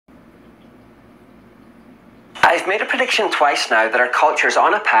I've made a prediction twice now that our culture is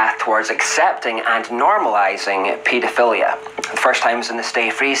on a path towards accepting and normalising paedophilia. The first time was in the Stay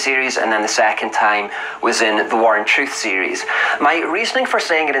Free series, and then the second time was in the War and Truth series. My reasoning for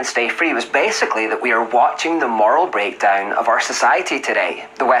saying it in Stay Free was basically that we are watching the moral breakdown of our society today.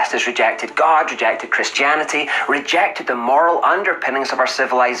 The West has rejected God, rejected Christianity, rejected the moral underpinnings of our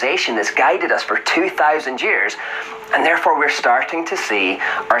civilization that's guided us for 2,000 years, and therefore we're starting to see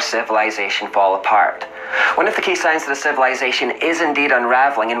our civilization fall apart. One of the key signs that a civilization is indeed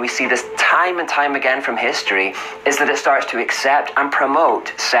unraveling, and we see this time and time again from history, is that it starts to accept and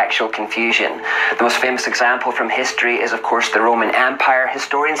promote sexual confusion. The most famous example from history is, of course, the Roman Empire.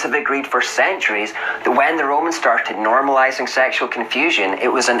 Historians have agreed for centuries that when the Romans started normalizing sexual confusion,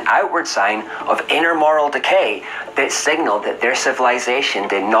 it was an outward sign of inner moral decay that signaled that their civilization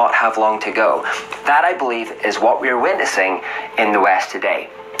did not have long to go. That, I believe, is what we are witnessing in the West today.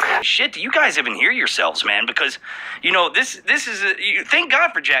 Shit, do you guys even hear yourselves, man? Because, you know, this is thank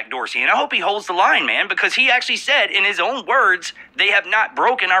God for Jack Dorsey, and I hope he holds the line, man, because he actually said in his own words, they have not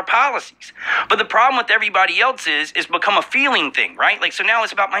broken our policies. But the problem with everybody else is become a feeling thing, right? Like, so now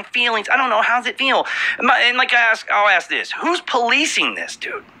it's about my feelings. I don't know, how's it feel? And like I'll ask this, who's policing this,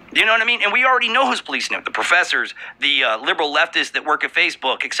 dude? You know what I mean? And we already know who's policing it. The professors, the liberal leftists that work at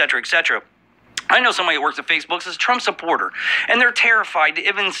Facebook, et cetera, et cetera. I know somebody that works at Facebook is a Trump supporter, and they're terrified to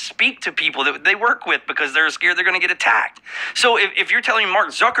even speak to people that they work with because they're scared they're going to get attacked. So if you're telling Mark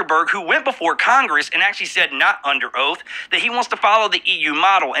Zuckerberg, who went before Congress and actually said, not under oath, that he wants to follow the EU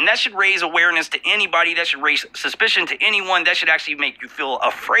model, and that should raise awareness to anybody, that should raise suspicion to anyone, that should actually make you feel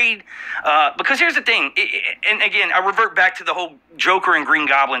afraid. Because here's the thing, and again, I revert back to the whole Joker and Green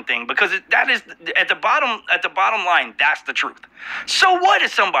Goblin thing, because that is at the bottom line, that's the truth. So what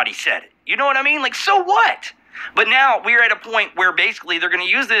if somebody said it? You know what I mean? Like, so what? But now we're at a point where basically they're going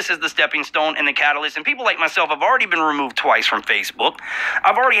to use this as the stepping stone and the catalyst. And people like myself have already been removed twice from Facebook.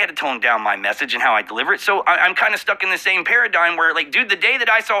 I've already had to tone down my message and how I deliver it. So I'm kind of stuck in the same paradigm where, like, dude, the day that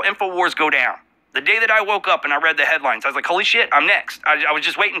I saw Infowars go down, the day that I woke up and I read the headlines, I was like, holy shit, I'm next. I was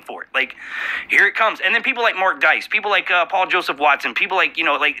just waiting for it. Like, here it comes. And then people like Mark Dice, people like Paul Joseph Watson, people like, you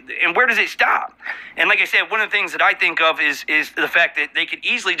know, like, and where does it stop? And like I said, one of the things that I think of is the fact that they could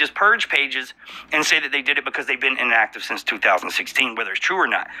easily just purge pages and say that they did it because they've been inactive since 2016, whether it's true or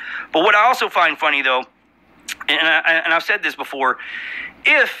not. But what I also find funny, though, and I've said this before,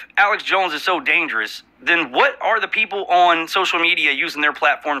 if Alex Jones is so dangerous, then what are the people on social media using their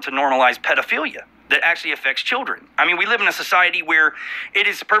platform to normalize pedophilia that actually affects children? I mean, we live in a society where it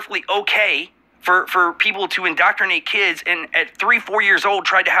is perfectly okay for people to indoctrinate kids and at 3-4 years old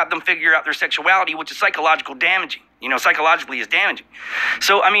try to have them figure out their sexuality, which is psychologically damaging. You know, psychologically is damaging.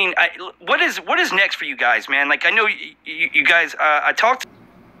 So, I mean, what is next for you guys, man? Like, I know you guys, I talked.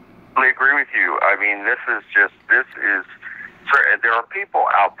 I agree with you. I mean, this is, there are people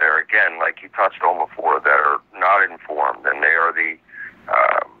out there, again, like you touched on before, that are not informed, and they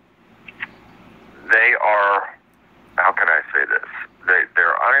are, how can I say this?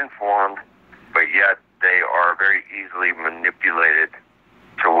 They're uninformed, but yet they are very easily manipulated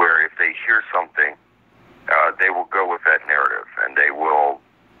to where if they hear something, they will go with that narrative, and they will,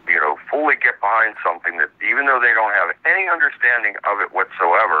 you know, fully get behind something that, even though they don't have any understanding of it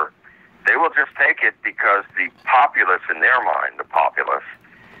whatsoever, they will just take it because the populace, in their mind, the populace,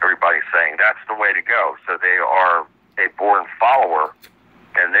 everybody's saying that's the way to go. So they are a born follower,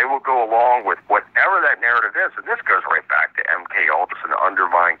 and they will go along with whatever that narrative is. And this goes right back to MK Ultra and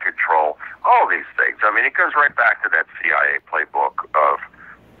undermine control, all these things. I mean, it goes right back to that CIA playbook of,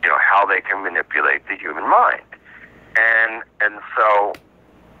 you know, how they can manipulate the human mind. And so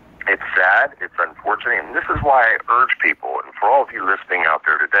it's sad, it's unfortunate, and this is why I urge people, and for all of you listening out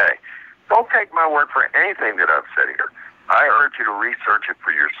there today, don't take my word for anything that I've said here. I urge you to research it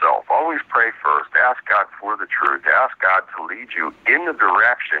for yourself. Always pray first. Ask God for the truth. Ask God to lead you in the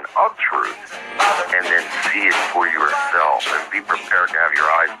direction of truth, and then see it for yourself, and be prepared to have your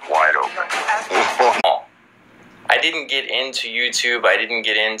eyes wide open. I didn't get into YouTube. I didn't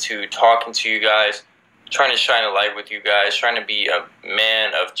get into talking to you guys, trying to shine a light with you guys, trying to be a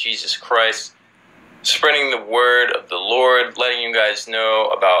man of Jesus Christ, spreading the word of the Lord, letting you guys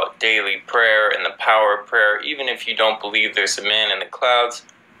know about daily prayer and the power of prayer. Even if you don't believe there's a man in the clouds,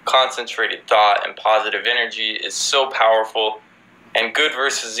 concentrated thought and positive energy is so powerful, and good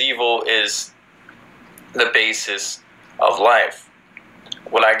versus evil is the basis of life.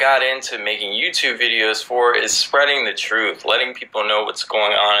 What I got into making YouTube videos for is spreading the truth, letting people know what's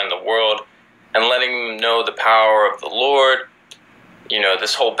going on in the world, and letting them know the power of the Lord.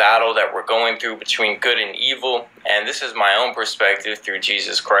 this whole battle that we're going through between good and evil. And this is my own perspective through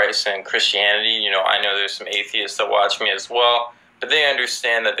Jesus Christ and Christianity. I know there's some atheists that watch me as well, but they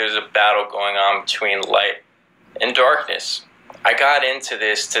understand that there's a battle going on between light and darkness. I got into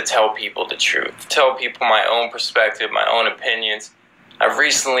this to tell people the truth, to tell people my own perspective, my own opinions. I've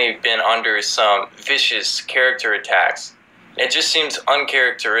recently been under some vicious character attacks. It just seems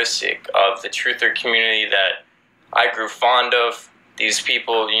uncharacteristic of the truther community that I grew fond of. These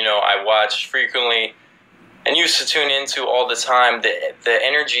people, I watch frequently and used to tune into all the time. The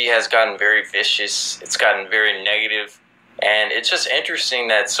energy has gotten very vicious. It's gotten very negative. And it's just interesting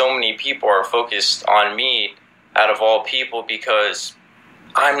that so many people are focused on me out of all people, because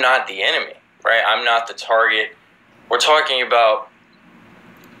I'm not the enemy, right? I'm not the target. We're talking about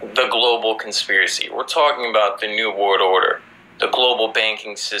the global conspiracy. We're talking about the New World Order, the global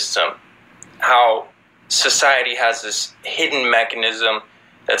banking system, how society has this hidden mechanism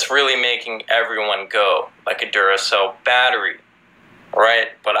that's really making everyone go, like a Duracell battery, right?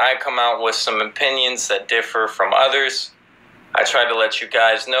 But I come out with some opinions that differ from others. I try to let you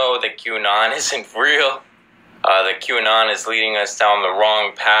guys know that QAnon isn't real. That QAnon is leading us down the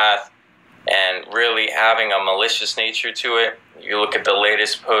wrong path and really having a malicious nature to it. You look at the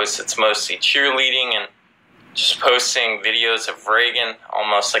latest posts, it's mostly cheerleading and just posting videos of Reagan,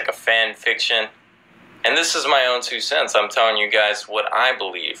 almost like a fan fiction. And this is my own 2 cents. I'm telling you guys what I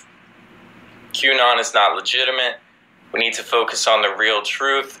believe. QAnon is not legitimate. We need to focus on the real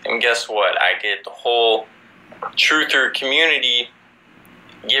truth. And guess what? I get the whole truther community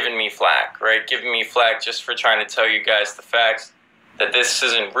giving me flack, right? Giving me flack just for trying to tell you guys the facts, that this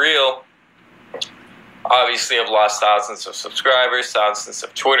isn't real. Obviously, I've lost thousands of subscribers, thousands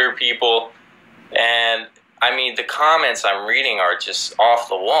of Twitter people. And I mean, the comments I'm reading are just off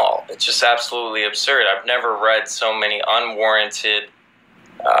the wall. It's just absolutely absurd. I've never read so many unwarranted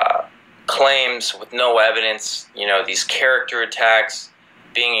claims with no evidence. These character attacks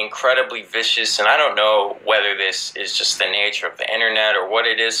being incredibly vicious. And I don't know whether this is just the nature of the internet or what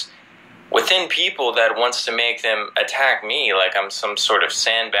it is within people that wants to make them attack me like I'm some sort of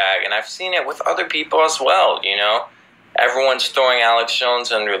sandbag. And I've seen it with other people as well, Everyone's throwing Alex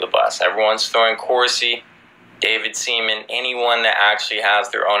Jones under the bus. Everyone's throwing Corsi, David Seaman, anyone that actually has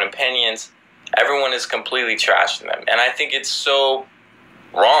their own opinions. Everyone is completely trashing them. And I think it's so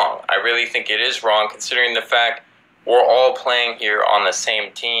wrong. I really think it is wrong, considering the fact we're all playing here on the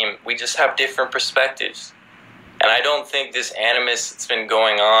same team. We just have different perspectives. And I don't think this animus that's been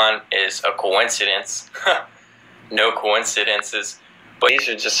going on is a coincidence. No coincidences. But these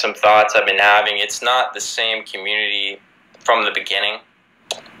are just some thoughts I've been having. It's not the same community from the beginning.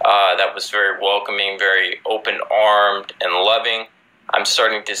 That was very welcoming, very open-armed and loving. I'm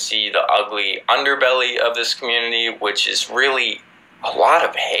starting to see the ugly underbelly of this community, which is really a lot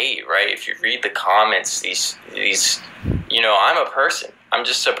of hate, right? If you read the comments, these I'm a person. I'm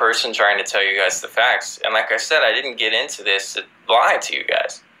just a person trying to tell you guys the facts. And like I said, I didn't get into this to lie to you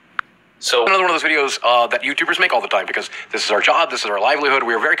guys. So another one of those videos that YouTubers make all the time, because this is our job, this is our livelihood.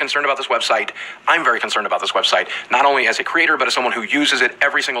 We are very concerned about this website. I'm very concerned about this website, not only as a creator, but as someone who uses it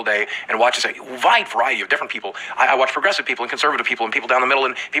every single day and watches a wide variety of different people. I watch progressive people and conservative people and people down the middle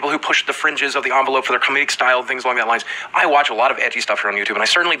and people who push the fringes of the envelope for their comedic style and things along that lines. I watch a lot of edgy stuff here on YouTube, and I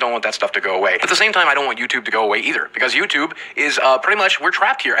certainly don't want that stuff to go away. But at the same time, I don't want YouTube to go away either, because YouTube is pretty much, we're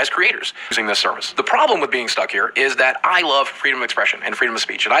trapped here as creators using this service. The problem with being stuck here is that I love freedom of expression and freedom of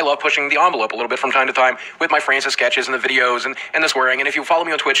speech, and I love pushing the envelope a little bit from time to time with my Francis sketches and the videos and the swearing. And if you follow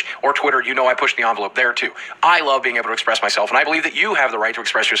me on Twitch or Twitter, you know I push the envelope there too. I love being able to express myself, and I believe that you have the right to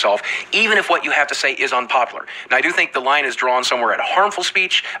express yourself, even if what you have to say is unpopular. Now, I do think the line is drawn somewhere at harmful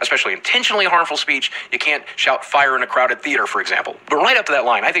speech, especially intentionally harmful speech. You can't shout fire in a crowded theater, for example. But right up to that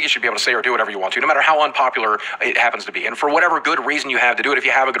line, I think you should be able to say or do whatever you want to, no matter how unpopular it happens to be. And for whatever good reason you have to do it, if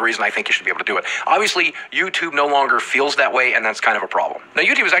you have a good reason, I think you should be able to do it. Obviously, YouTube no longer feels that way, and that's kind of a problem. Now,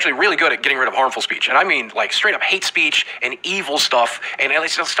 YouTube is actually really good at getting rid of harmful speech, and I mean like straight up hate speech and evil stuff, and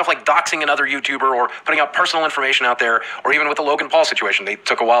stuff like doxing another YouTuber or putting out personal information out there, or even with the Logan Paul situation. They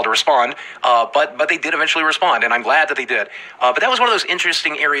took a while to respond, but they did eventually respond, and I'm glad that they did. But that was one of those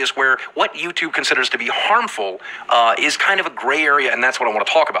interesting areas where what YouTube considers to be harmful is kind of a gray area, and that's what I want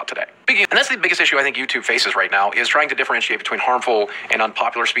to talk about today. And that's the biggest issue I think YouTube faces right now, is trying to differentiate between harmful and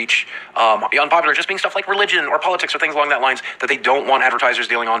unpopular speech. Unpopular just being stuff like religion or politics or things along that lines that they don't want advertisers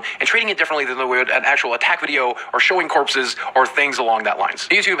dealing on, and treating it differently than they would an actual attack video or showing corpses or things along that lines.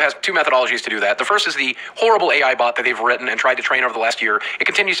 YouTube has two methodologies to do that. The first is the horrible AI bot that they've written and tried to train over the last year. It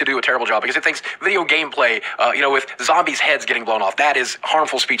continues to do a terrible job because it thinks video gameplay, with zombies' heads getting blown off, that is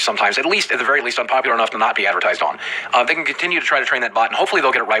harmful speech sometimes, at the very least unpopular enough to not be advertised on. They can continue to try to train that bot, and hopefully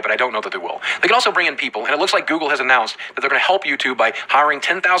they'll get it right, but I don't know that they will. They can also bring in people, and it looks like Google has announced that they're going to help YouTube by hiring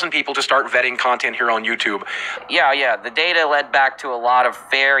 10,000 people to start vetting content here on YouTube. Yeah, the data led back to a lot of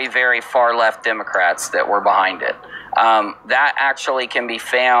very, very far left Democrats that were behind it. That actually can be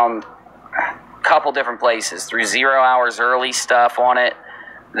found a couple different places through 0 hours early stuff on it.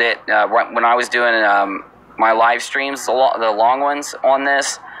 That when I was doing my live streams, the long ones on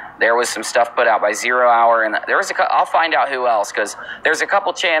this, there was some stuff put out by 0 hour, and there was I'll find out who else, because there's a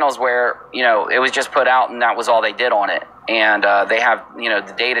couple channels where it was just put out and that was all they did on it, and they have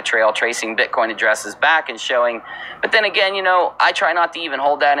the data trail tracing Bitcoin addresses back and showing. But then again, I try not to even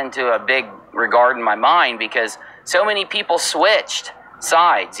hold that into a big regard in my mind, because so many people switched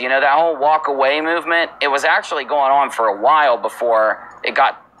sides. That whole walk away movement, it was actually going on for a while before it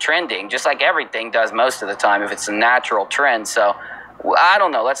got trending, just like everything does most of the time if it's a natural trend. So I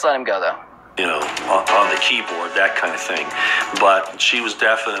don't know. Let's let him go, though. On the keyboard, that kind of thing. But she was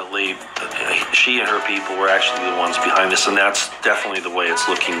definitely, she and her people were actually the ones behind this, and that's definitely the way it's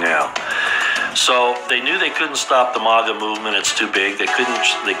looking now. So they knew they couldn't stop the MAGA movement. It's too big. They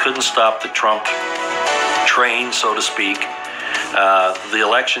couldn't stop the Trump train, so to speak. The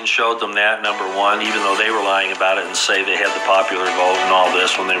election showed them that, number one, even though they were lying about it and say they had the popular vote and all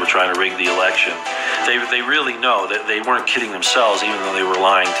this when they were trying to rig the election. They really know that they weren't kidding themselves, even though they were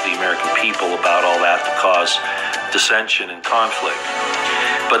lying to the American people about all that to cause dissension and conflict.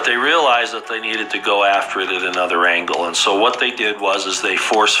 But they realized that they needed to go after it at another angle. And so what they did was they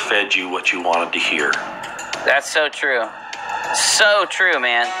force-fed you what you wanted to hear. That's so true. So true,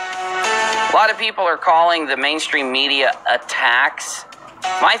 man. A lot of people are calling the mainstream media attacks.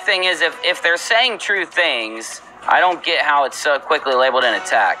 My thing is, if they're saying true things, I don't get how it's so quickly labeled an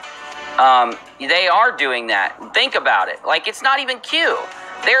attack. They are doing that. Think about it. Like, it's not even Q.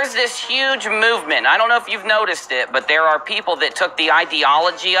 There's this huge movement. I don't know if you've noticed it, but there are people that took the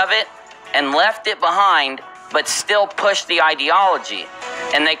ideology of it and left it behind, but still pushed the ideology.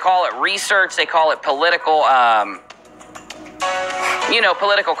 And they call it research. They call it political,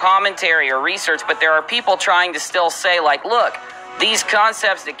 political commentary or research. But there are people trying to still say, like, look, these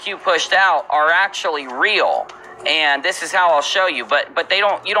concepts that Q pushed out are actually real. And this is how I'll show you. But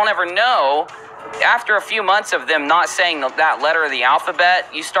you don't ever know. After a few months of them not saying that letter of the alphabet,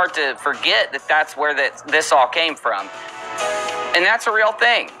 you start to forget that that's where this all came from. And that's a real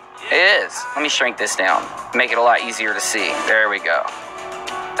thing. It is. Let me shrink this down. Make it a lot easier to see. There we go.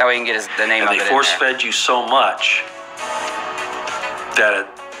 That way you can get the name of it in there. And they force-fed you so much that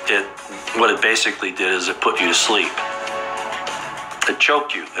what it basically did is it put you to sleep. It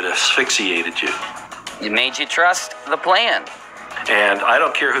choked you. It asphyxiated you. It made you trust the plan. And I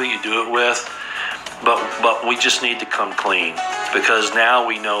don't care who you do it with, but we just need to come clean, because now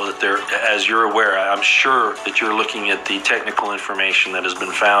we know that as you're aware, I'm sure that you're looking at the technical information that has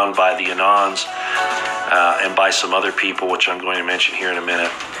been found by the Anons and by some other people, which I'm going to mention here in a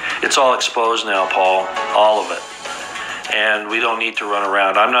minute. It's all exposed now, Paul, all of it. And we don't need to run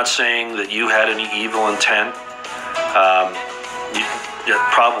around. I'm not saying that you had any evil intent. It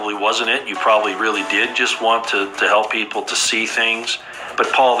probably wasn't it. You probably really did just want to help people to see things.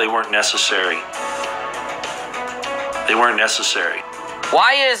 But Paul, they weren't necessary. They weren't necessary.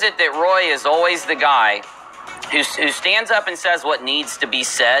 Why is it that Roy is always the guy who stands up and says what needs to be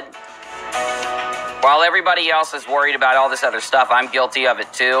said, while everybody else is worried about all this other stuff? I'm guilty of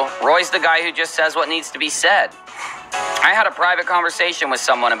it too. Roy's the guy who just says what needs to be said. I had a private conversation with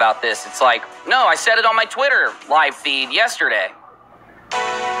someone about this. It's like, no, I said it on my Twitter live feed yesterday.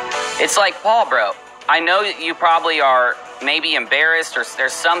 It's like, Paul, bro, I know that you probably are maybe embarrassed or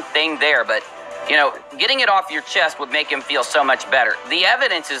there's something there, but getting it off your chest would make him feel so much better. The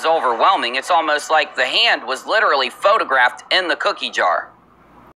evidence is overwhelming. It's almost like the hand was literally photographed in the cookie jar.